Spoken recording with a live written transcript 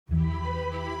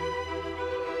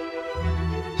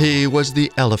He was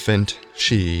the elephant,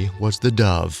 she was the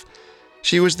dove.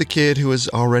 She was the kid who was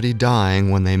already dying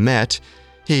when they met,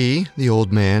 he, the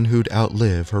old man who'd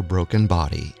outlive her broken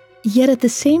body. Yet at the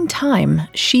same time,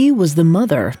 she was the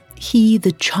mother, he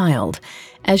the child.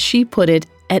 As she put it,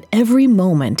 at every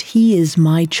moment he is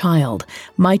my child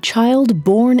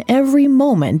born every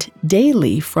moment,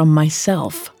 daily from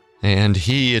myself. And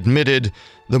he admitted,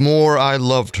 the more I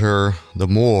loved her, the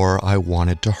more I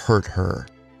wanted to hurt her.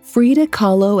 Frida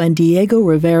Kahlo and Diego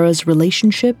Rivera's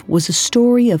relationship was a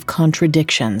story of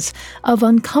contradictions, of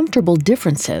uncomfortable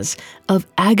differences, of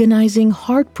agonizing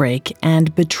heartbreak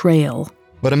and betrayal.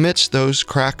 But amidst those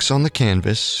cracks on the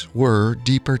canvas were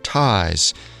deeper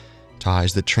ties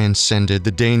that transcended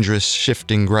the dangerous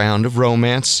shifting ground of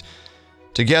romance.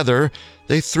 Together,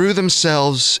 they threw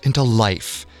themselves into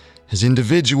life, as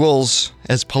individuals,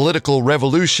 as political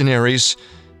revolutionaries,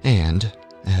 and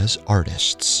as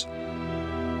artists.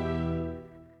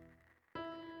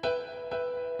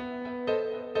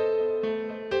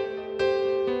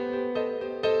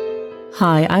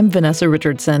 Hi, I'm Vanessa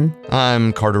Richardson.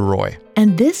 I'm Carter Roy.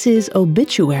 And this is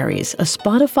Obituaries, a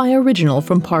Spotify original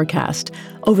from Parcast.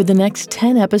 Over the next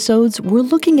 10 episodes, we're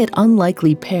looking at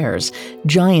unlikely pairs,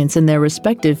 giants in their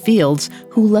respective fields,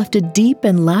 who left a deep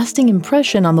and lasting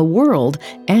impression on the world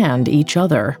and each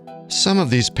other. Some of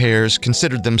these pairs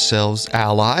considered themselves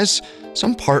allies,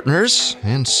 some partners,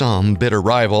 and some bitter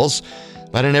rivals.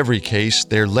 But in every case,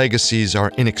 their legacies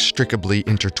are inextricably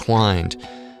intertwined.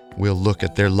 We'll look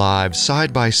at their lives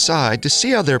side by side to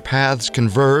see how their paths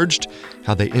converged,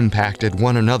 how they impacted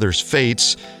one another's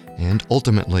fates, and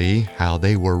ultimately how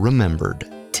they were remembered.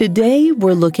 Today,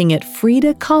 we're looking at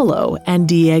Frida Kahlo and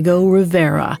Diego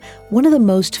Rivera, one of the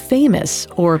most famous,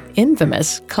 or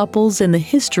infamous, couples in the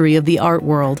history of the art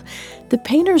world. The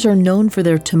painters are known for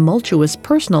their tumultuous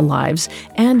personal lives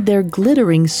and their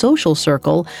glittering social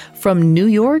circle from New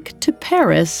York to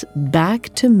Paris,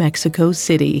 back to Mexico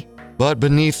City. But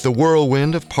beneath the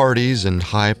whirlwind of parties and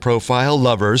high-profile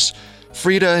lovers,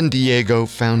 Frida and Diego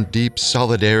found deep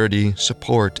solidarity,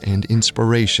 support, and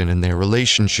inspiration in their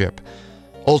relationship.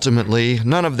 Ultimately,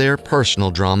 none of their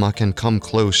personal drama can come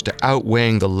close to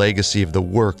outweighing the legacy of the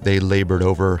work they labored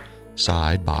over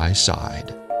side by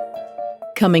side.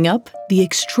 Coming up, the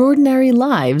extraordinary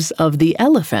lives of the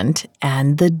elephant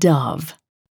and the dove.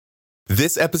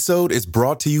 This episode is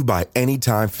brought to you by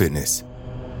Anytime Fitness.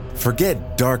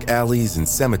 Forget dark alleys and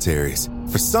cemeteries.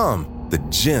 For some, the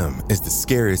gym is the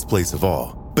scariest place of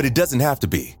all. But it doesn't have to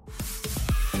be.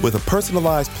 With a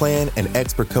personalized plan and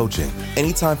expert coaching,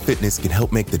 Anytime Fitness can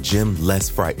help make the gym less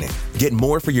frightening. Get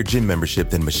more for your gym membership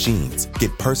than machines.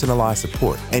 Get personalized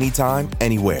support anytime,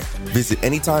 anywhere. Visit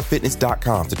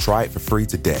AnytimeFitness.com to try it for free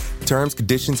today. Terms,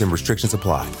 conditions, and restrictions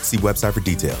apply. See website for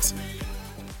details.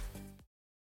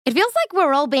 It feels like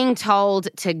we're all being told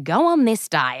to go on this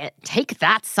diet, take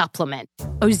that supplement.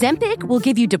 Ozempic will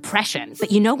give you depression,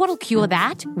 but you know what'll cure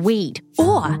that? Weed.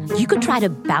 Or you could try to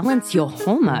balance your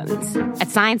hormones. At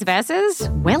Science Versus,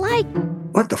 we're like,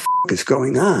 what the is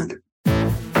going on?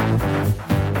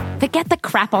 Forget the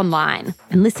crap online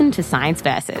and listen to Science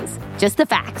Versus. Just the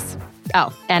facts.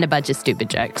 Oh, and a bunch of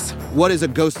stupid jokes. What is a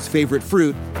ghost's favorite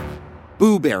fruit?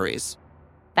 Blueberries.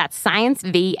 That's Science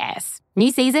VS. New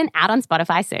season out on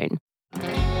Spotify soon.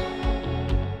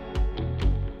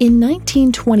 In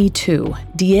 1922,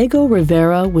 Diego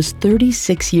Rivera was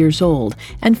 36 years old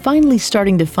and finally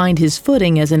starting to find his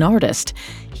footing as an artist.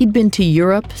 He'd been to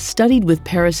Europe, studied with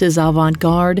Paris's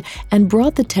avant-garde, and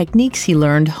brought the techniques he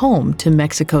learned home to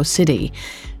Mexico City.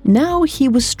 Now he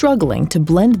was struggling to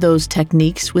blend those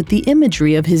techniques with the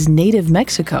imagery of his native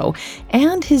Mexico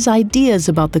and his ideas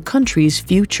about the country's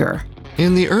future.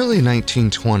 In the early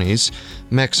 1920s,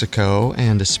 Mexico,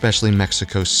 and especially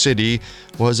Mexico City,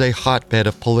 was a hotbed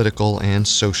of political and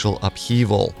social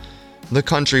upheaval. The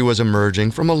country was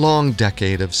emerging from a long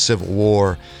decade of civil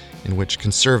war, in which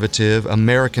conservative,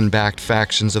 American-backed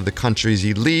factions of the country's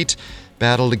elite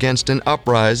battled against an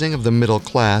uprising of the middle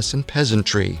class and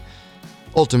peasantry.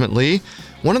 Ultimately,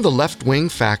 one of the left-wing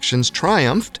factions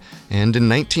triumphed and in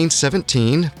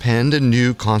 1917 penned a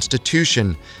new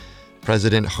constitution.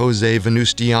 President Jose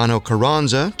Venustiano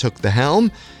Carranza took the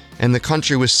helm, and the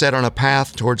country was set on a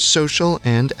path towards social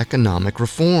and economic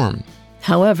reform.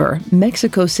 However,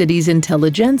 Mexico City's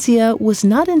intelligentsia was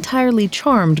not entirely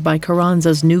charmed by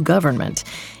Carranza's new government.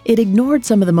 It ignored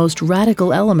some of the most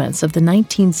radical elements of the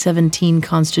 1917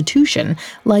 Constitution,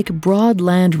 like broad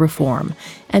land reform,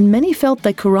 and many felt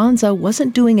that Carranza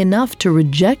wasn't doing enough to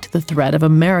reject the threat of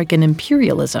American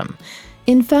imperialism.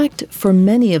 In fact, for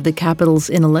many of the capital's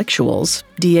intellectuals,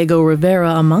 Diego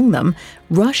Rivera among them,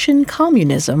 Russian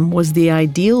communism was the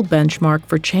ideal benchmark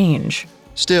for change.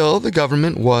 Still, the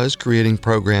government was creating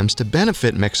programs to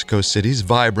benefit Mexico City's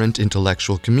vibrant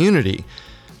intellectual community,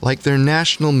 like their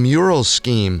National Murals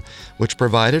Scheme, which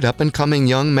provided up-and-coming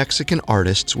young Mexican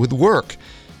artists with work,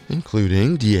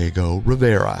 including Diego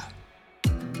Rivera.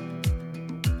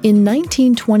 In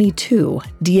 1922,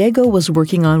 Diego was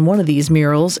working on one of these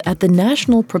murals at the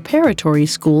National Preparatory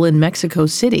School in Mexico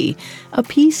City, a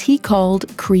piece he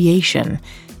called Creation.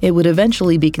 It would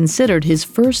eventually be considered his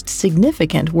first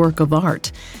significant work of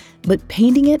art. But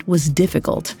painting it was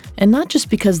difficult, and not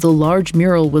just because the large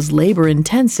mural was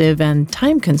labor-intensive and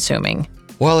time-consuming.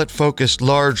 While it focused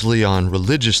largely on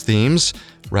religious themes,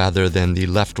 rather than the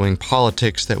left-wing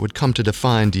politics that would come to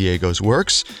define Diego's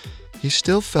works, he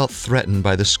still felt threatened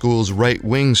by the school's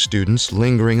right-wing students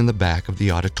lingering in the back of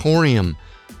the auditorium.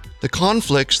 The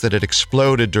conflicts that had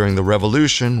exploded during the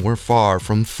revolution were far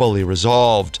from fully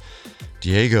resolved.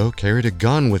 Diego carried a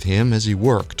gun with him as he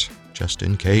worked, just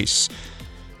in case.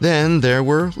 Then there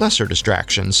were lesser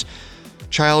distractions.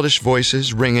 Childish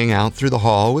voices ringing out through the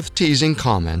hall with teasing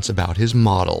comments about his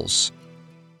models.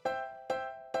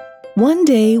 One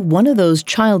day, one of those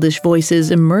childish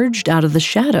voices emerged out of the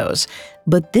shadows,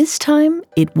 but this time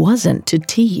it wasn't to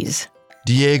tease.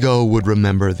 Diego would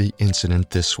remember the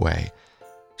incident this way.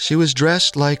 She was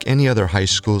dressed like any other high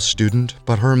school student,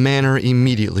 but her manner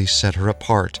immediately set her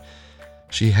apart.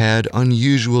 She had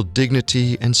unusual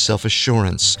dignity and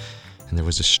self-assurance, and there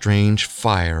was a strange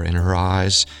fire in her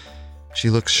eyes. She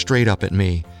looked straight up at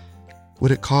me.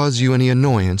 "Would it cause you any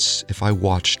annoyance if I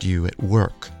watched you at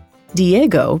work?"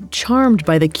 Diego, charmed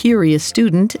by the curious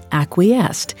student,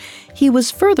 acquiesced. He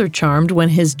was further charmed when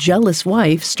his jealous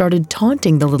wife started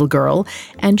taunting the little girl,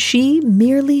 and she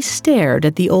merely stared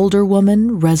at the older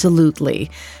woman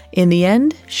resolutely. In the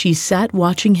end, she sat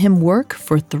watching him work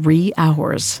for 3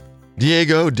 hours.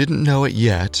 Diego didn't know it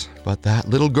yet, but that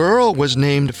little girl was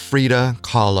named Frida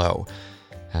Kahlo.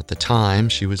 At the time,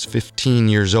 she was 15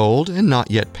 years old and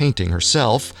not yet painting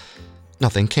herself.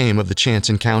 Nothing came of the chance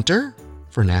encounter,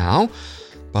 for now,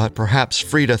 but perhaps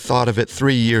Frida thought of it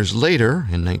 3 years later,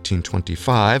 in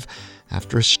 1925,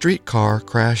 after a streetcar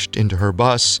crashed into her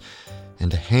bus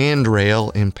and a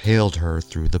handrail impaled her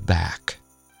through the back.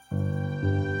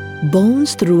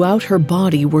 Bones throughout her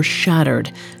body were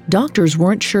shattered. Doctors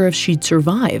weren't sure if she'd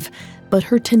survive, but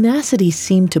her tenacity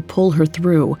seemed to pull her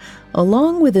through,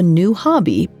 along with a new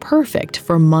hobby perfect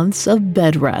for months of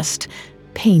bed rest: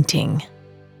 painting.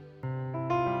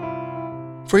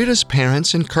 Frida's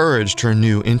parents encouraged her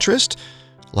new interest.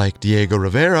 Like Diego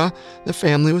Rivera, the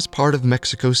family was part of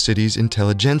Mexico City's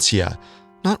intelligentsia,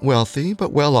 not wealthy,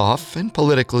 but well-off and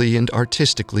politically and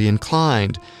artistically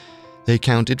inclined. They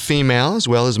counted female as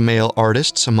well as male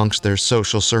artists amongst their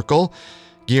social circle.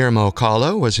 Guillermo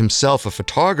Kahlo was himself a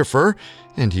photographer,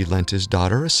 and he lent his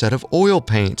daughter a set of oil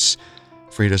paints.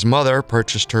 Frida's mother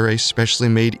purchased her a specially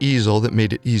made easel that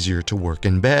made it easier to work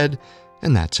in bed,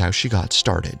 and that's how she got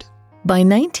started. By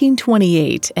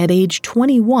 1928, at age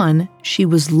 21, she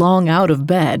was long out of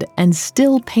bed and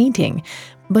still painting.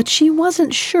 But she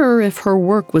wasn't sure if her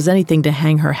work was anything to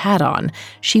hang her hat on.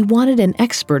 She wanted an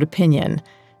expert opinion.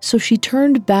 So she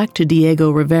turned back to Diego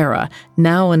Rivera,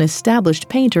 now an established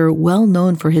painter well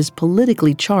known for his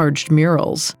politically charged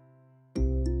murals.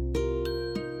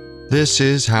 This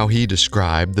is how he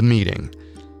described the meeting.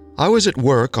 "I was at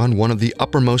work on one of the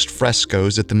uppermost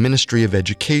frescoes at the Ministry of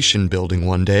Education building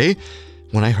one day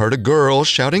when I heard a girl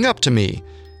shouting up to me,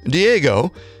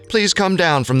 'Diego, please come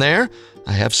down from there.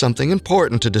 I have something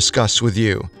important to discuss with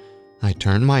you.' I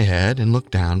turned my head and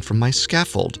looked down from my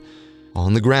scaffold.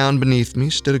 On the ground beneath me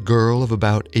stood a girl of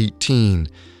about 18.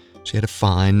 She had a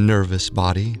fine, nervous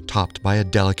body, topped by a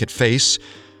delicate face.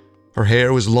 Her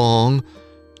hair was long.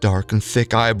 Dark and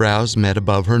thick eyebrows met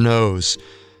above her nose.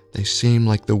 They seemed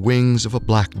like the wings of a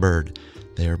blackbird,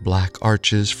 their black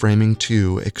arches framing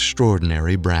 2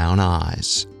 extraordinary brown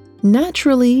eyes."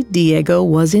 Naturally, Diego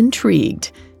was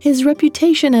intrigued. His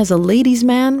reputation as a ladies'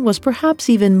 man was perhaps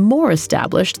even more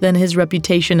established than his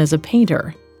reputation as a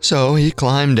painter. So he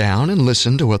climbed down and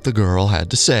listened to what the girl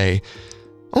had to say,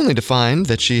 only to find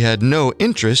that she had no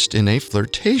interest in a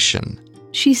flirtation.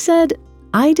 She said,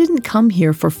 "I didn't come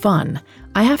here for fun.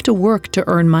 I have to work to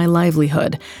earn my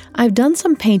livelihood. I've done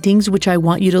some paintings which I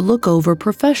want you to look over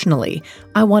professionally.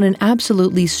 I want an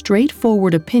absolutely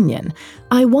straightforward opinion.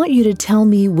 I want you to tell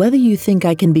me whether you think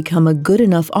I can become a good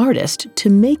enough artist to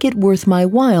make it worth my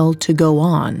while to go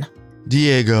on."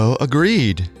 Diego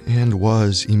agreed and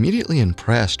was immediately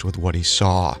impressed with what he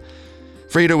saw.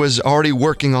 Frida was already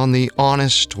working on the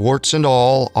honest, warts and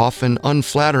all, often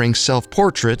unflattering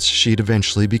self-portraits she'd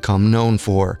eventually become known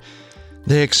for.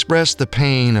 They expressed the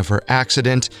pain of her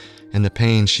accident and the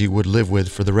pain she would live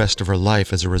with for the rest of her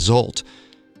life as a result.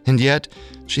 And yet,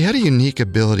 she had a unique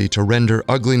ability to render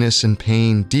ugliness and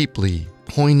pain deeply,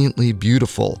 poignantly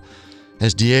beautiful.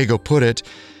 As Diego put it,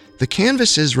 the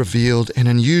canvases revealed an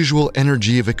unusual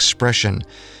energy of expression,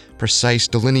 precise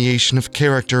delineation of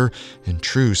character, and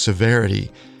true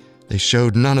severity. They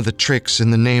showed none of the tricks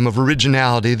in the name of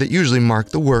originality that usually mark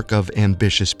the work of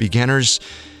ambitious beginners.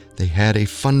 They had a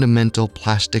fundamental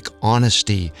plastic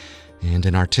honesty and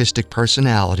an artistic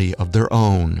personality of their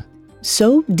own.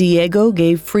 So Diego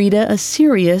gave Frida a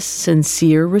serious,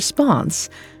 sincere response.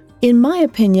 In my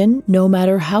opinion, no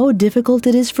matter how difficult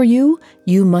it is for you,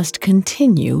 you must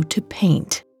continue to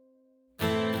paint.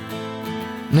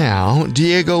 Now,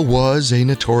 Diego was a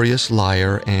notorious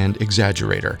liar and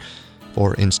exaggerator.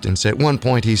 For instance, at one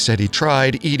point he said he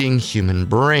tried eating human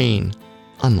brain.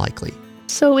 Unlikely.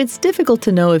 So it's difficult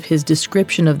to know if his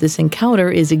description of this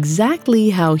encounter is exactly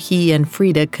how he and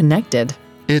Frida connected.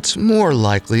 It's more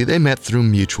likely they met through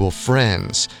mutual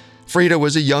friends. Frida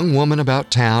was a young woman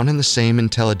about town in the same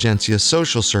intelligentsia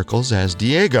social circles as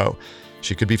Diego.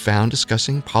 She could be found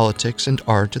discussing politics and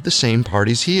art at the same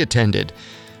parties he attended.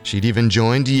 She'd even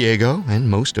joined Diego and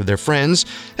most of their friends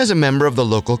as a member of the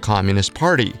local Communist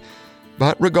Party.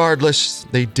 But regardless,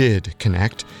 they did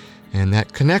connect, and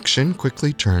that connection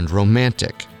quickly turned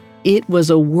romantic. It was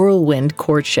a whirlwind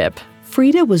courtship.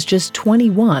 Frida was just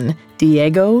 21,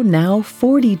 Diego now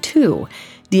 42.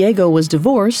 Diego was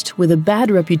divorced with a bad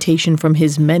reputation from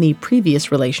his many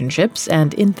previous relationships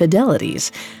and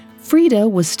infidelities. Frida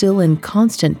was still in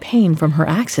constant pain from her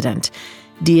accident.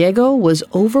 Diego was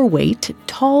overweight,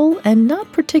 tall, and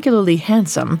not particularly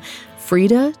handsome.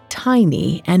 Frida,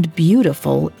 tiny and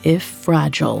beautiful, if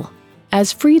fragile.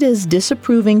 As Frida's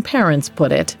disapproving parents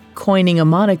put it, coining a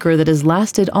moniker that has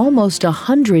lasted almost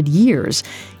 100 years,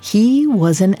 he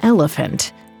was an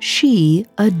elephant, she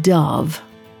a dove.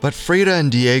 But Frida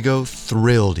and Diego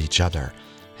thrilled each other,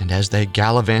 and as they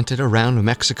gallivanted around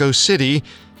Mexico City,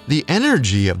 the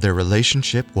energy of their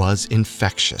relationship was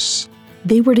infectious.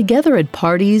 They were together at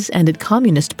parties and at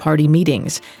Communist Party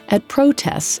meetings, at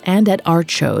protests and at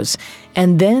art shows.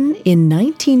 And then, in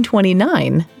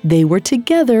 1929, they were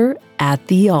together at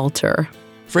the altar.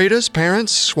 Frida's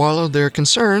parents swallowed their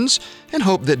concerns and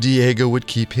hoped that Diego would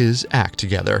keep his act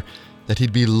together, that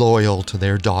he'd be loyal to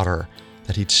their daughter,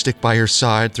 that he'd stick by her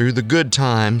side through the good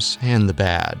times and the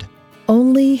bad.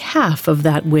 Only half of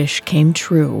that wish came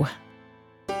true.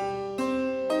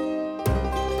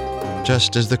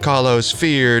 Just as the Kahlos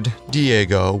feared,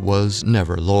 Diego was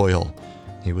never loyal.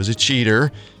 He was a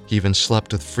cheater. He even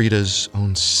slept with Frida's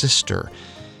own sister,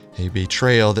 a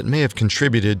betrayal that may have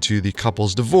contributed to the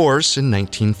couple's divorce in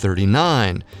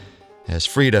 1939. As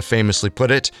Frida famously put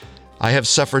it, "I have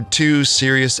suffered 2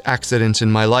 serious accidents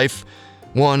in my life,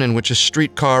 one in which a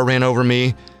streetcar ran over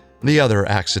me. The other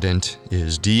accident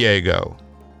is Diego."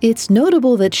 It's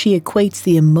notable that she equates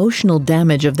the emotional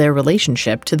damage of their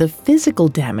relationship to the physical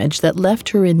damage that left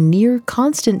her in near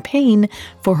constant pain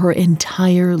for her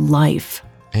entire life.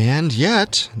 And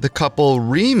yet, the couple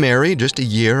remarried just a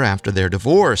year after their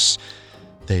divorce.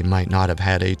 They might not have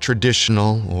had a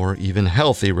traditional or even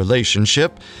healthy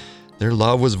relationship. Their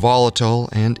love was volatile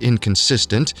and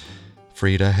inconsistent.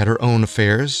 Frida had her own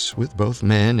affairs with both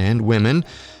men and women,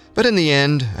 but in the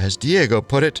end, as Diego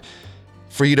put it,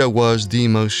 Frida was the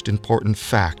most important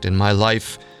fact in my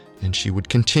life, and she would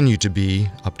continue to be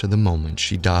up to the moment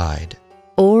she died.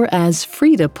 Or as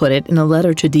Frida put it in a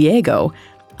letter to Diego,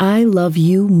 "I love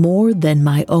you more than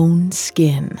my own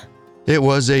skin." It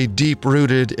was a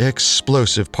deep-rooted,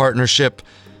 explosive partnership,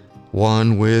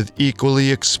 one with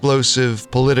equally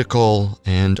explosive political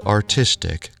and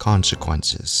artistic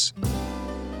consequences.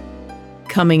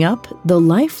 Coming up, the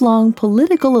lifelong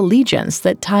political allegiance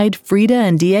that tied Frida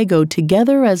and Diego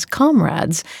together as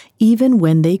comrades, even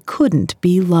when they couldn't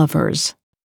be lovers.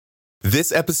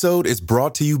 This episode is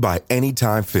brought to you by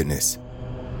Anytime Fitness.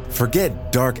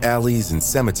 Forget dark alleys and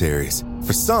cemeteries.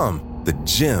 For some, the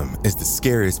gym is the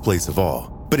scariest place of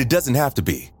all, but it doesn't have to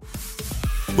be.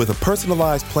 With a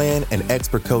personalized plan and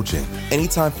expert coaching,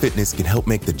 Anytime Fitness can help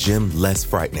make the gym less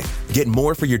frightening. Get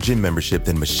more for your gym membership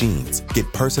than machines.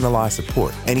 Get personalized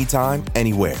support anytime,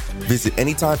 anywhere. Visit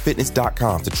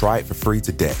AnytimeFitness.com to try it for free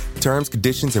today. Terms,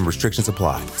 conditions, and restrictions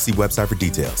apply. See website for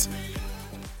details.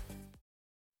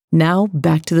 Now,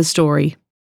 back to the story.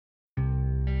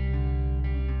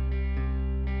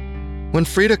 When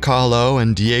Frida Kahlo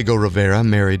and Diego Rivera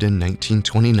married in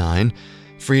 1929,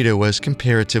 Frida was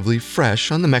comparatively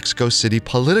fresh on the Mexico City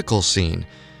political scene.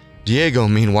 Diego,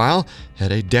 meanwhile,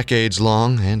 had a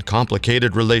decades-long and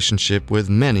complicated relationship with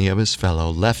many of his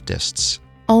fellow leftists.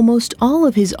 Almost all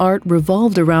of his art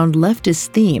revolved around leftist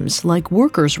themes like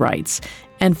workers' rights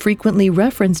and frequently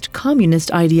referenced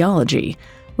communist ideology.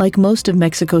 Like most of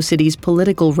Mexico City's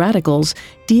political radicals,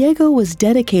 Diego was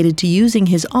dedicated to using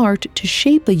his art to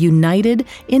shape a united,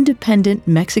 independent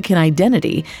Mexican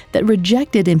identity that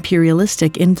rejected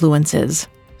imperialistic influences.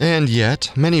 And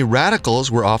yet, many radicals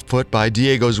were off-put by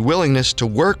Diego's willingness to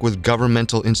work with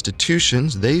governmental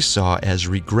institutions they saw as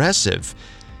regressive.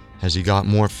 As he got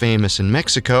more famous in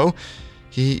Mexico,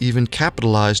 he even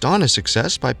capitalized on his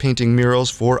success by painting murals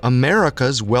for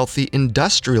America's wealthy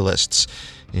industrialists.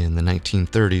 In the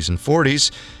 1930s and 40s,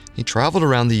 he traveled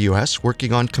around the U.S.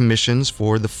 working on commissions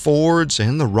for the Fords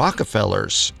and the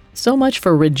Rockefellers. So much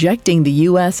for rejecting the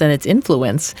U.S. and its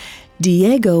influence.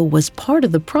 Diego was part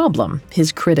of the problem,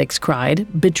 his critics cried,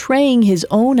 betraying his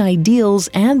own ideals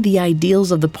and the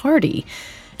ideals of the party.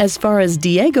 As far as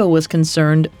Diego was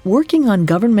concerned, working on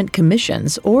government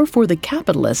commissions or for the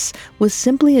capitalists was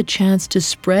simply a chance to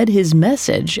spread his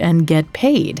message and get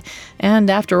paid. And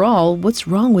after all, what's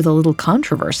wrong with a little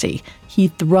controversy? He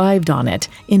thrived on it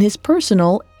in his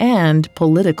personal and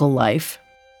political life.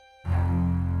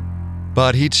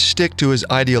 But he'd stick to his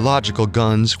ideological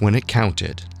guns when it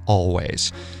counted,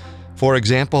 always. For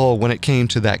example, when it came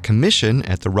to that commission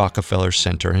at the Rockefeller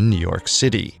Center in New York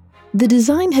City. The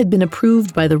design had been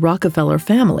approved by the Rockefeller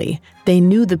family. They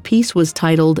knew the piece was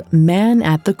titled Man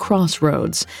at the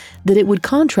Crossroads, that it would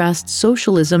contrast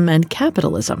socialism and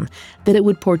capitalism, that it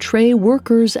would portray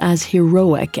workers as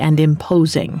heroic and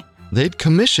imposing. They'd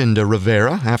commissioned a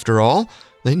Rivera, after all.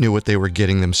 They knew what they were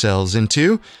getting themselves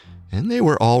into, and they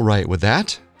were all right with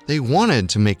that. They wanted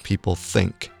to make people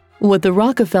think. What the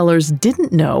Rockefellers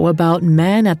didn't know about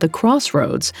Man at the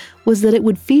Crossroads was that it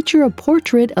would feature a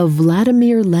portrait of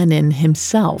Vladimir Lenin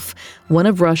himself, one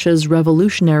of Russia's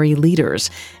revolutionary leaders,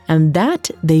 and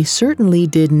that they certainly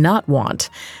did not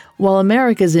want. While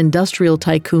America's industrial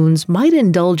tycoons might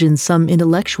indulge in some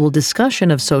intellectual discussion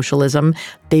of socialism,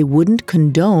 they wouldn't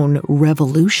condone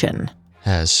revolution.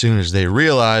 As soon as they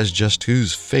realized just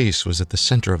whose face was at the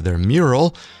center of their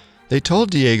mural, they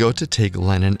told Diego to take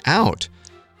Lenin out.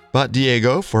 But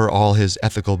Diego, for all his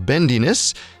ethical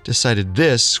bendiness, decided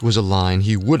this was a line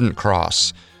he wouldn't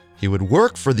cross. He would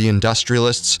work for the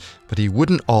industrialists, but he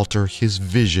wouldn't alter his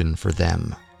vision for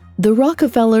them. The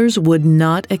Rockefellers would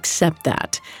not accept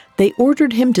that. They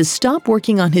ordered him to stop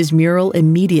working on his mural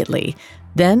immediately.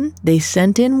 Then they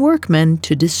sent in workmen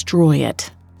to destroy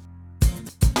it.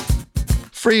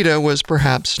 Frida was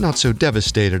perhaps not so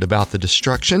devastated about the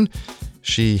destruction.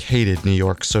 She hated New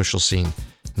York's social scene.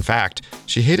 In fact,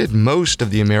 she hated most of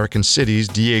the American cities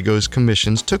Diego's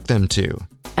commissions took them to.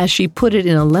 As she put it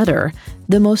in a letter,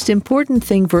 the most important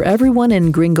thing for everyone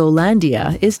in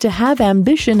Gringolandia is to have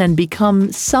ambition and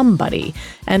become somebody.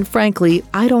 And frankly,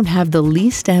 I don't have the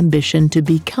least ambition to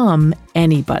become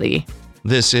anybody.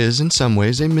 This is, in some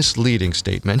ways, a misleading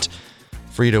statement.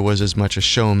 Frida was as much a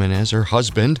showman as her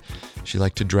husband. She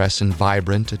liked to dress in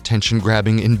vibrant,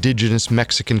 attention-grabbing indigenous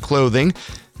Mexican clothing,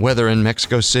 whether in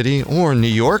Mexico City or New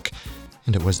York,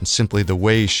 and it wasn't simply the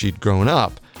way she'd grown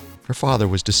up. Her father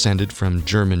was descended from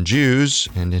German Jews,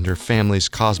 and in her family's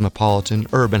cosmopolitan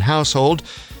urban household,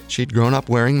 she'd grown up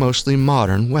wearing mostly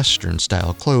modern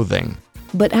Western-style clothing.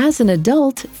 But as an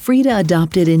adult, Frida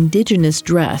adopted indigenous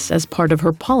dress as part of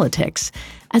her politics,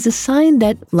 as a sign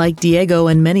that, like Diego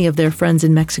and many of their friends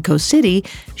in Mexico City,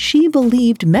 she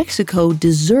believed Mexico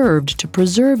deserved to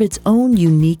preserve its own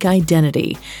unique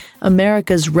identity.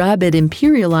 America's rabid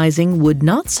imperializing would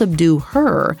not subdue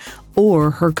her or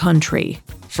her country.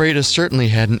 Frida certainly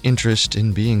had an interest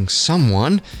in being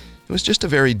someone. It was just a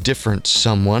very different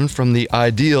someone from the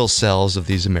ideal selves of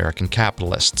these American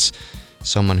capitalists.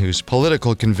 Someone whose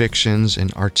political convictions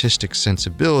and artistic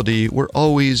sensibility were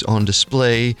always on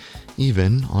display,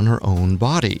 even on her own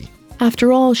body.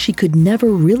 After all, she could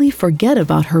never really forget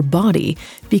about her body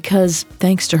because,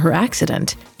 thanks to her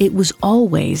accident, it was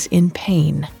always in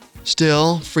pain.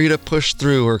 Still, Frida pushed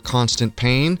through her constant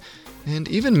pain and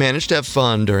even managed to have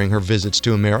fun during her visits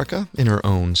to America in her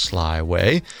own sly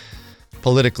way.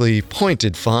 Politically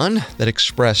pointed fun that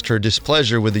expressed her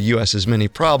displeasure with the U.S.'s many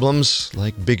problems,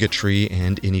 like bigotry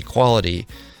and inequality.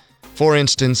 For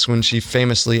instance, when she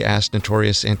famously asked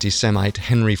notorious anti-Semite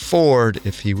Henry Ford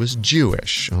if he was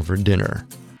Jewish over dinner.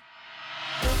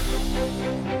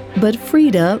 But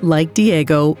Frida, like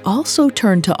Diego, also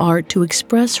turned to art to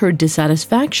express her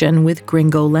dissatisfaction with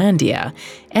Gringolandia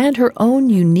and her own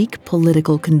unique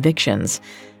political convictions.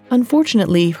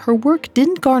 Unfortunately, her work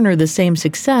didn't garner the same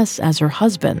success as her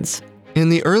husband's. In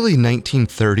the early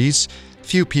 1930s,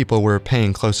 few people were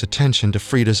paying close attention to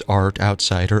Frida's art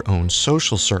outside her own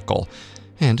social circle.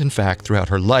 And in fact, throughout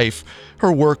her life,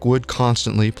 her work would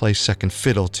constantly play second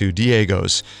fiddle to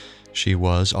Diego's. She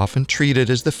was often treated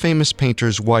as the famous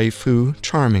painter's wife who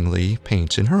charmingly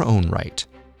paints in her own right.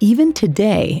 Even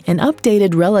today, an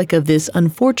updated relic of this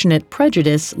unfortunate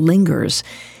prejudice lingers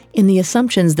in the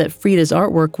assumptions that Frida's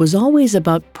artwork was always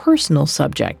about personal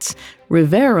subjects.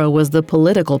 Rivera was the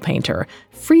political painter.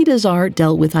 Frida's art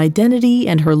dealt with identity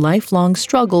and her lifelong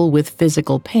struggle with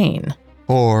physical pain.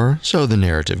 Or so the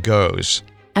narrative goes.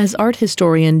 As art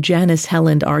historian Janice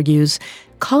Helland argues,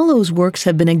 Kahlo's works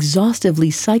have been exhaustively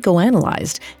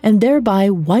psychoanalyzed and thereby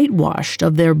whitewashed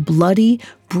of their bloody,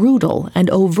 brutal, and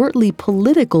overtly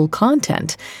political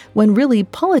content, when really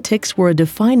politics were a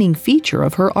defining feature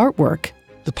of her artwork.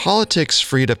 The politics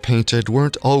Frida painted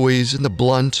weren't always in the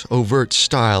blunt, overt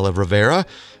style of Rivera,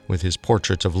 with his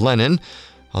portraits of Lenin,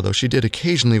 although she did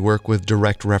occasionally work with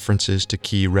direct references to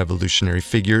key revolutionary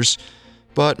figures.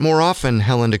 But more often,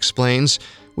 Helland explains,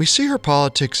 we see her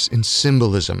politics in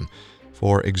symbolism.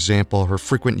 For example, her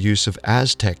frequent use of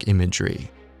Aztec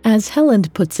imagery. As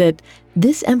Helland puts it,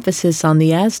 this emphasis on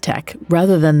the Aztec,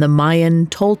 rather than the Mayan,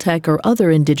 Toltec, or other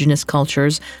indigenous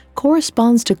cultures,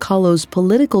 corresponds to Kahlo's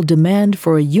political demand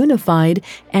for a unified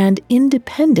and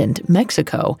independent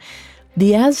Mexico.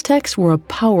 The Aztecs were a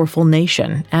powerful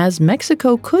nation, as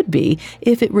Mexico could be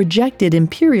if it rejected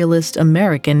imperialist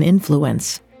American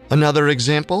influence. Another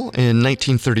example, in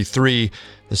 1933,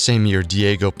 the same year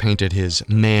Diego painted his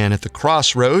Man at the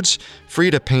Crossroads,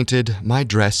 Frida painted My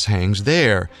Dress Hangs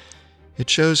There. It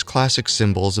shows classic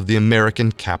symbols of the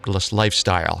American capitalist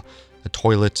lifestyle: a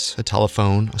toilet, a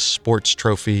telephone, a sports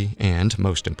trophy, and,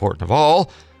 most important of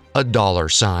all, a dollar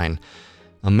sign,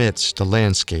 amidst a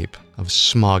landscape of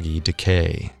smoggy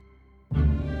decay.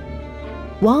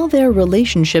 While their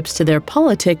relationships to their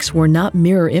politics were not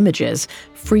mirror images,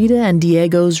 Frida and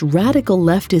Diego's radical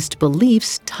leftist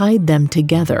beliefs tied them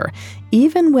together,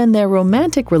 even when their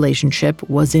romantic relationship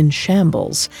was in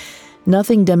shambles.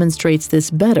 Nothing demonstrates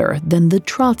this better than the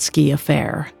Trotsky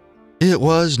affair. It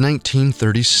was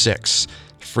 1936.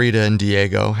 Frida and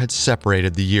Diego had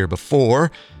separated the year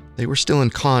before. They were still in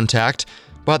contact,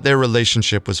 but their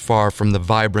relationship was far from the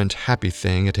vibrant, happy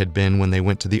thing it had been when they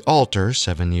went to the altar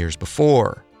 7 years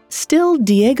before. Still,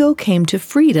 Diego came to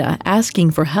Frida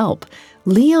asking for help.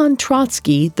 Leon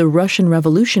Trotsky, the Russian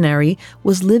revolutionary,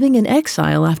 was living in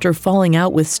exile after falling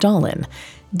out with Stalin.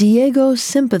 Diego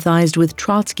sympathized with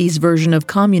Trotsky's version of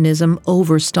communism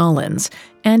over Stalin's,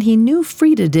 and he knew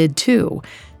Frida did too.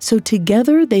 So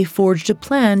together they forged a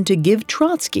plan to give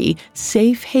Trotsky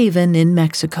safe haven in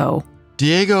Mexico.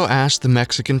 Diego asked the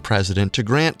Mexican president to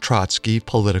grant Trotsky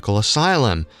political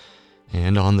asylum,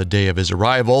 and on the day of his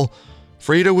arrival,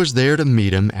 Frida was there to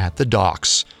meet him at the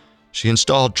docks. She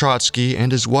installed Trotsky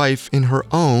and his wife in her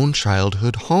own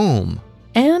childhood home.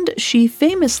 And she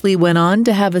famously went on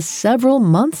to have a several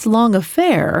months-long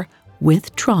affair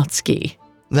with Trotsky.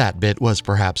 That bit was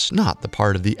perhaps not the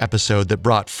part of the episode that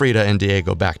brought Frida and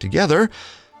Diego back together,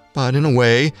 but in a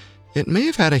way, it may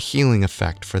have had a healing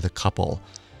effect for the couple.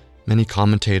 Many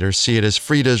commentators see it as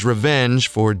Frida's revenge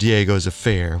for Diego's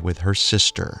affair with her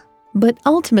sister. But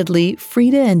ultimately,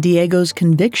 Frida and Diego's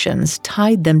convictions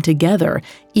tied them together,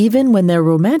 even when their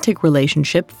romantic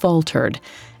relationship faltered.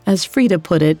 As Frida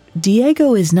put it,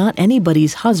 Diego is not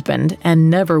anybody's husband and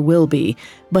never will be,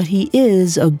 but he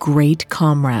is a great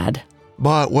comrade.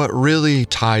 But what really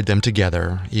tied them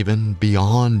together, even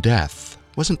beyond death,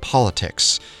 wasn't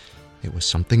politics. It was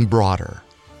something broader: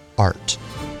 art.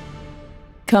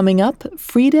 Coming up,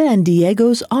 Frida and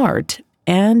Diego's art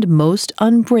and most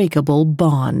unbreakable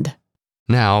bond.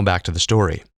 Now back to the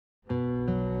story.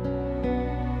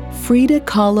 Frida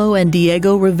Kahlo and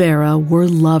Diego Rivera were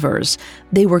lovers.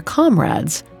 They were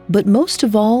comrades, but most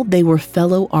of all, they were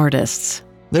fellow artists.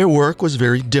 Their work was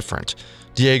very different.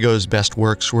 Diego's best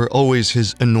works were always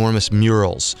his enormous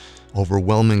murals,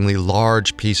 overwhelmingly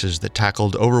large pieces that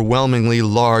tackled overwhelmingly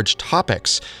large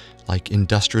topics, like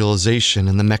industrialization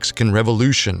and the Mexican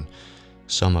Revolution.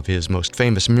 Some of his most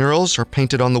famous murals are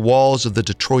painted on the walls of the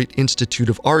Detroit Institute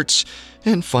of Arts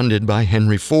and funded by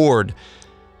Henry Ford.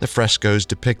 The frescoes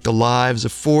depict the lives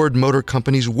of Ford Motor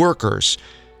Company's workers,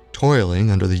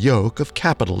 toiling under the yoke of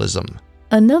capitalism.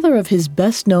 Another of his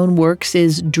best-known works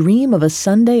is Dream of a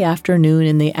Sunday Afternoon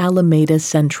in the Alameda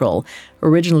Central,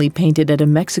 originally painted at a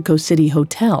Mexico City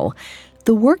hotel.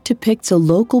 The work depicts a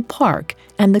local park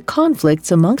and the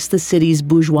conflicts amongst the city's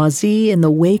bourgeoisie in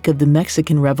the wake of the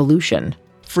Mexican Revolution.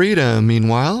 Frida,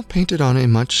 meanwhile, painted on a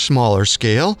much smaller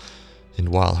scale, and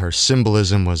while her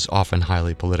symbolism was often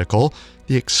highly political,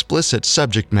 the explicit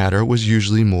subject matter was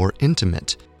usually more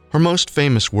intimate. Her most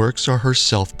famous works are her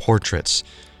self-portraits.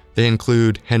 They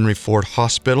include Henry Ford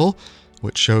Hospital,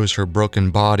 which shows her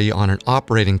broken body on an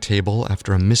operating table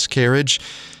after a miscarriage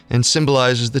and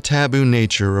symbolizes the taboo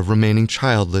nature of remaining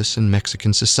childless in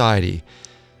Mexican society.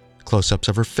 Close-ups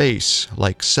of her face,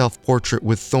 like Self-Portrait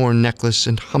with Thorn Necklace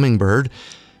and Hummingbird,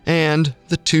 and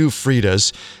The Two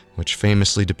Fridas, which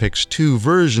famously depicts two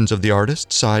versions of the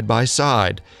artist side by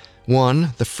side.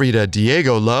 One, the Frida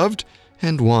Diego loved,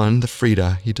 and one, the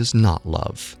Frida he does not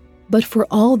love. But for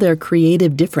all their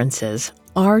creative differences,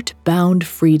 art bound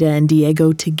Frida and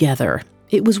Diego together.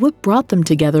 It was what brought them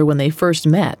together when they first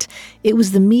met. It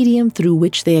was the medium through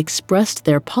which they expressed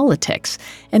their politics,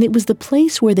 and it was the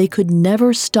place where they could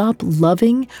never stop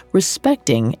loving,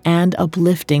 respecting, and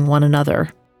uplifting one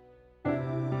another.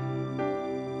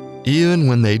 Even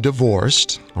when they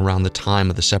divorced, around the time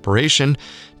of the separation,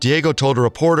 Diego told a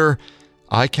reporter,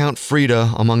 "I count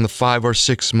Frida among the 5 or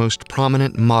 6 most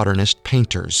prominent modernist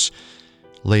painters."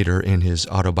 Later in his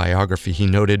autobiography, he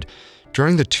noted,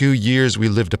 "During the 2 years we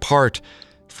lived apart,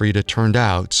 Frida turned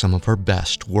out some of her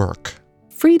best work."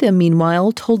 Frida,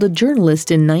 meanwhile, told a journalist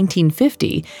in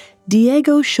 1950,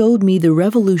 "Diego showed me the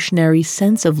revolutionary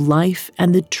sense of life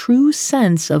and the true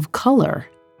sense of color."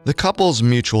 The couple's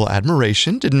mutual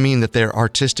admiration didn't mean that their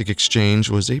artistic exchange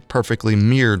was a perfectly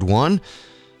mirrored one.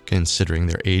 Considering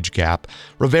their age gap,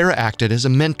 Rivera acted as a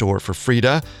mentor for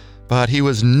Frida, but he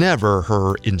was never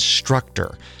her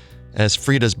instructor. As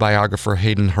Frida's biographer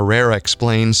Hayden Herrera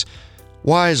explains,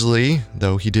 wisely,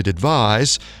 though he did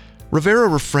advise, Rivera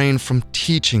refrained from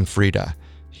teaching Frida.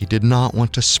 He did not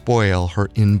want to spoil her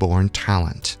inborn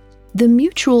talent. The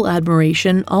mutual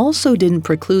admiration also didn't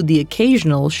preclude the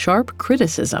occasional sharp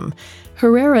criticism.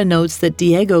 Herrera notes that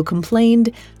Diego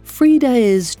complained, "Frida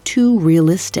is too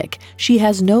realistic. She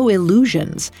has no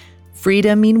illusions."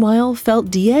 Frida, meanwhile, felt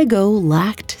Diego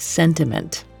lacked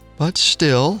sentiment. But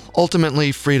still,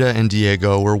 ultimately, Frida and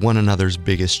Diego were one another's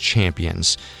biggest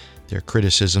champions. Their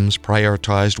criticisms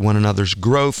prioritized one another's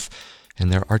growth,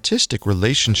 and their artistic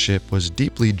relationship was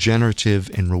deeply generative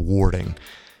and rewarding.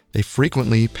 They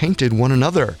frequently painted one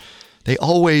another. They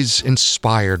always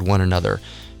inspired one another,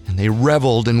 and they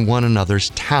reveled in one another's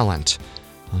talent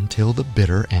until the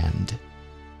bitter end.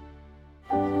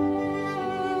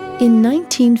 In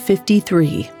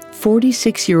 1953,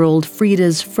 46-year-old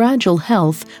Frida's fragile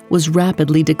health was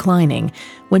rapidly declining.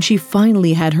 When she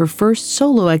finally had her first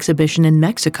solo exhibition in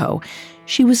Mexico,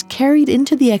 she was carried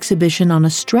into the exhibition on a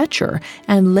stretcher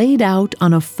and laid out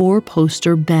on a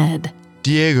 4-poster bed.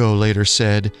 Diego later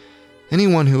said,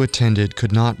 "Anyone who attended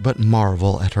could not but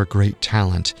marvel at her great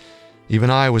talent. Even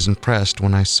I was impressed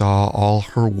when I saw all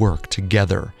her work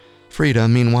together." Frida,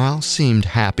 meanwhile, seemed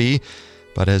happy,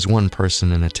 but as one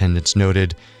person in attendance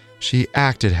noted, she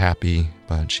acted happy,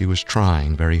 but she was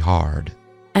trying very hard.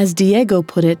 As Diego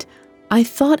put it, "I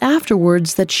thought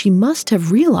afterwards that she must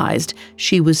have realized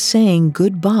she was saying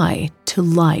goodbye to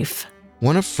life."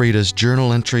 One of Frida's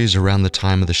journal entries around the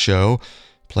time of the show,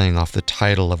 playing off the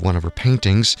title of one of her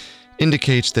paintings,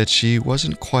 indicates that she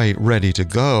wasn't quite ready to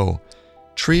go.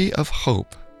 "Tree of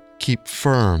hope, keep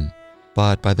firm."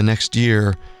 But by the next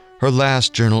year, her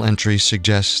last journal entry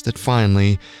suggests that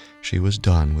finally she was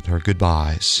done with her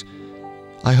goodbyes.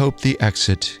 "I hope the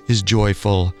exit is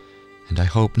joyful, and I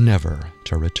hope never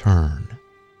to return."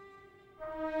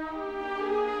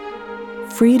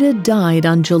 Frida died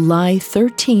on July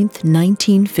 13,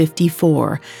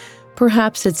 1954.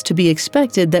 Perhaps it's to be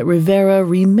expected that Rivera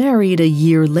remarried a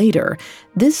year later,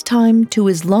 this time to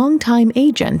his longtime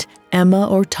agent, Emma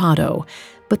Hurtado.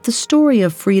 But the story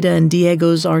of Frida and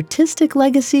Diego's artistic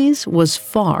legacies was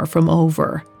far from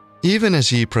over. Even as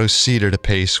he proceeded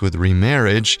apace with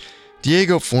remarriage,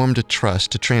 Diego formed a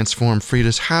trust to transform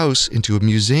Frida's house into a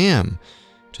museum.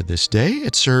 To this day,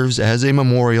 it serves as a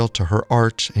memorial to her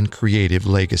art and creative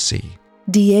legacy.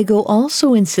 Diego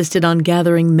also insisted on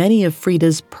gathering many of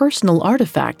Frida's personal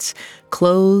artifacts,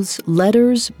 clothes,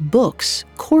 letters, books,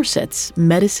 corsets,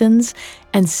 medicines,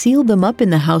 and sealed them up in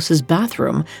the house's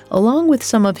bathroom, along with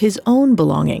some of his own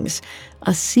belongings,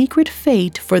 a secret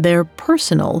fate for their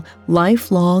personal,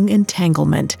 lifelong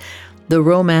entanglement. The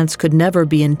romance could never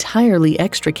be entirely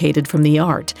extricated from the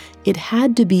art. It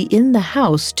had to be in the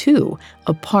house, too,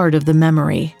 a part of the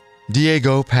memory.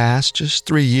 Diego passed just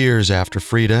 3 years after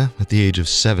Frida, at the age of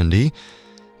 70.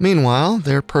 Meanwhile,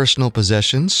 their personal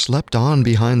possessions slept on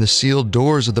behind the sealed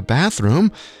doors of the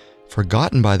bathroom,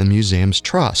 forgotten by the museum's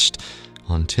trust,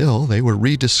 until they were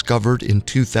rediscovered in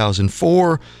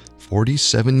 2004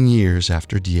 47 years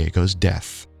after Diego's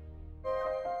death.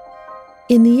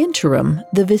 In the interim,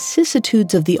 the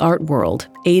vicissitudes of the art world,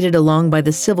 aided along by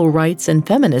the civil rights and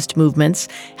feminist movements,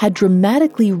 had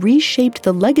dramatically reshaped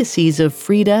the legacies of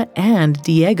Frida and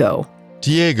Diego.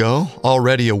 Diego,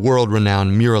 already a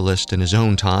world-renowned muralist in his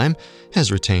own time, has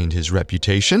retained his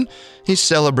reputation. He's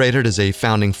celebrated as a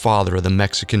founding father of the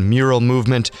Mexican mural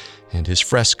movement, and his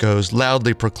frescoes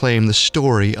loudly proclaim the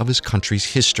story of his country's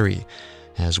history,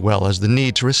 as well as the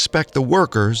need to respect the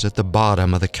workers at the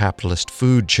bottom of the capitalist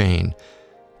food chain.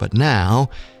 But now,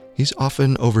 he's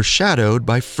often overshadowed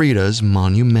by Frida's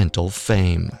monumental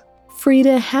fame.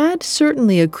 Frida had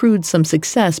certainly accrued some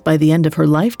success by the end of her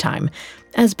lifetime.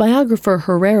 As biographer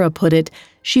Rivera put it,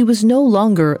 she was no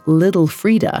longer Little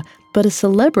Frida, but a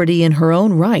celebrity in her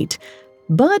own right.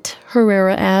 But,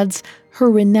 Rivera adds,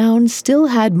 her renown still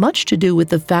had much to do with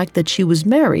the fact that she was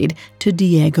married to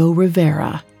Diego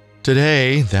Rivera.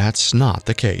 Today, that's not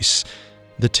the case.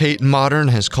 The Tate Modern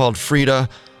has called Frida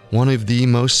one of the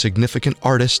most significant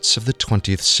artists of the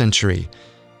 20th century.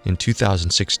 In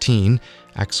 2016,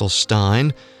 Axel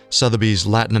Stein, Sotheby's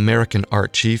Latin American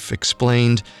art chief,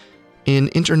 explained, "In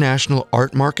international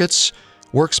art markets,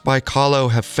 works by Kahlo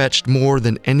have fetched more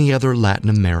than any other Latin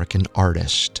American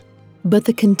artist." But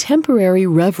the contemporary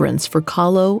reverence for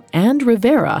Kahlo and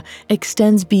Rivera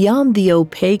extends beyond the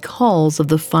opaque halls of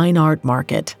the fine art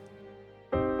market.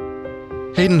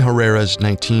 Hayden Herrera's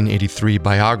 1983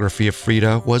 biography of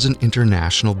Frida was an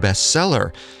international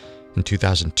bestseller. In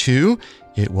 2002,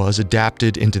 it was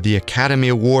adapted into the Academy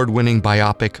Award-winning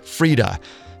biopic Frida,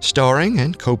 starring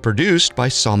and co-produced by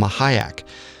Salma Hayek.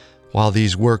 While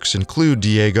these works include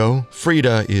Diego,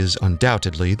 Frida is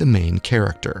undoubtedly the main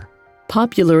character.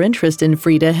 Popular interest in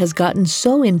Frida has gotten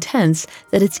so intense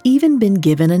that it's even been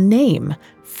given a name,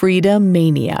 Frida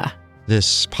Mania.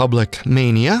 This public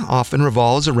mania often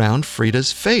revolves around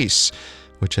Frida's face,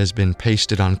 which has been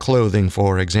pasted on clothing,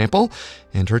 for example,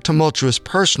 and her tumultuous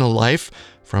personal life,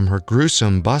 from her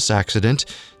gruesome bus accident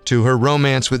to her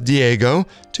romance with Diego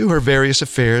to her various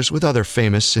affairs with other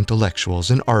famous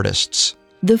intellectuals and artists.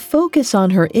 The focus on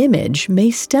her image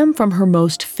may stem from her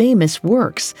most famous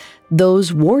works,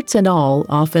 those warts and all,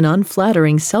 often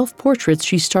unflattering self-portraits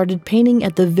she started painting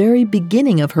at the very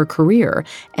beginning of her career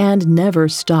and never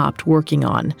stopped working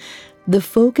on. The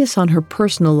focus on her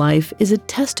personal life is a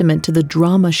testament to the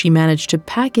drama she managed to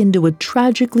pack into a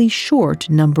tragically short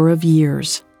number of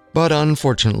years. But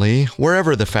unfortunately,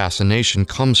 wherever the fascination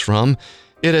comes from,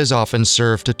 it has often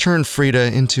served to turn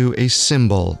Frida into a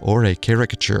symbol or a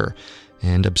caricature,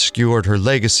 and obscured her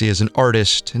legacy as an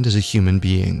artist and as a human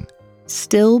being.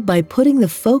 Still, by putting the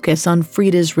focus on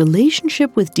Frida's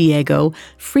relationship with Diego,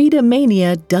 Frida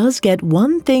Mania does get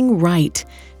one thing right: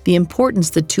 the importance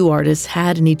the two artists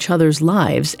had in each other's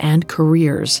lives and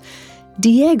careers.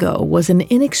 Diego was an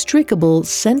inextricable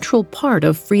central part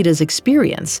of Frida's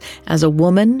experience as a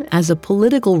woman, as a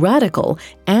political radical,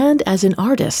 and as an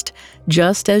artist,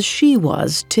 just as she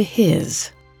was to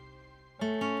his.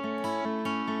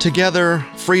 Together,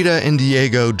 Frida and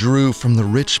Diego drew from the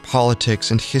rich politics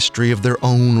and history of their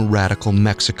own radical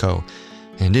Mexico,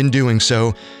 and in doing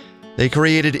so, they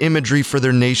created imagery for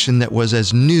their nation that was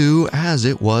as new as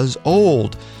it was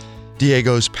old.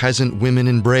 Diego's peasant women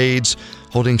in braids,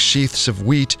 holding sheaths of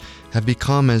wheat, have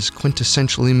become as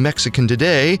quintessentially Mexican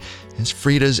today as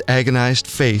Frida's agonized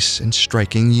face and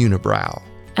striking unibrow.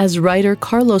 As writer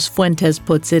Carlos Fuentes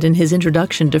puts it in his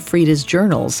introduction to Frida's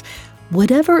journals,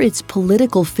 whatever its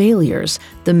political failures,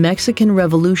 the Mexican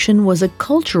Revolution was a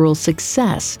cultural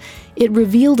success. It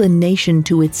revealed a nation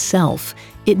to itself.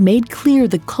 It made clear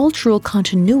the cultural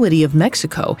continuity of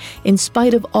Mexico in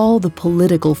spite of all the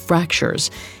political fractures.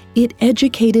 It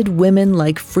educated women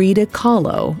like Frida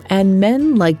Kahlo and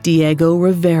men like Diego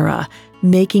Rivera,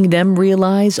 making them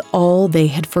realize all they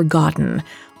had forgotten,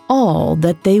 all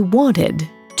that they wanted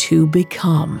to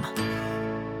become.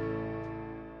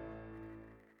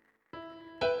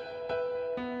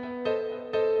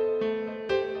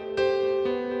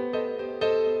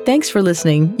 Thanks for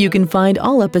listening. You can find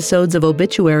all episodes of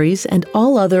Obituaries and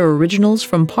all other originals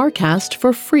from Parcast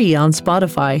for free on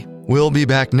Spotify. We'll be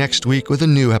back next week with a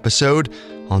new episode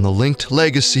on the linked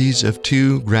legacies of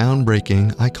two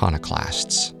groundbreaking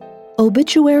iconoclasts.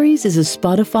 Obituaries is a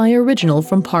Spotify original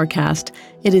from Parcast.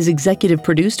 It is executive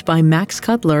produced by Max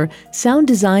Cutler, sound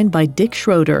designed by Dick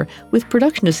Schroeder, with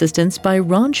production assistance by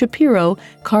Ron Shapiro,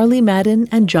 Carly Madden,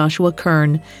 and Joshua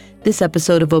Kern. This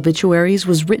episode of Obituaries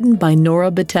was written by Nora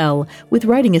Battelle, with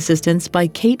writing assistance by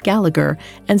Kate Gallagher,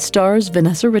 and stars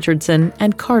Vanessa Richardson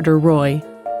and Carter Roy.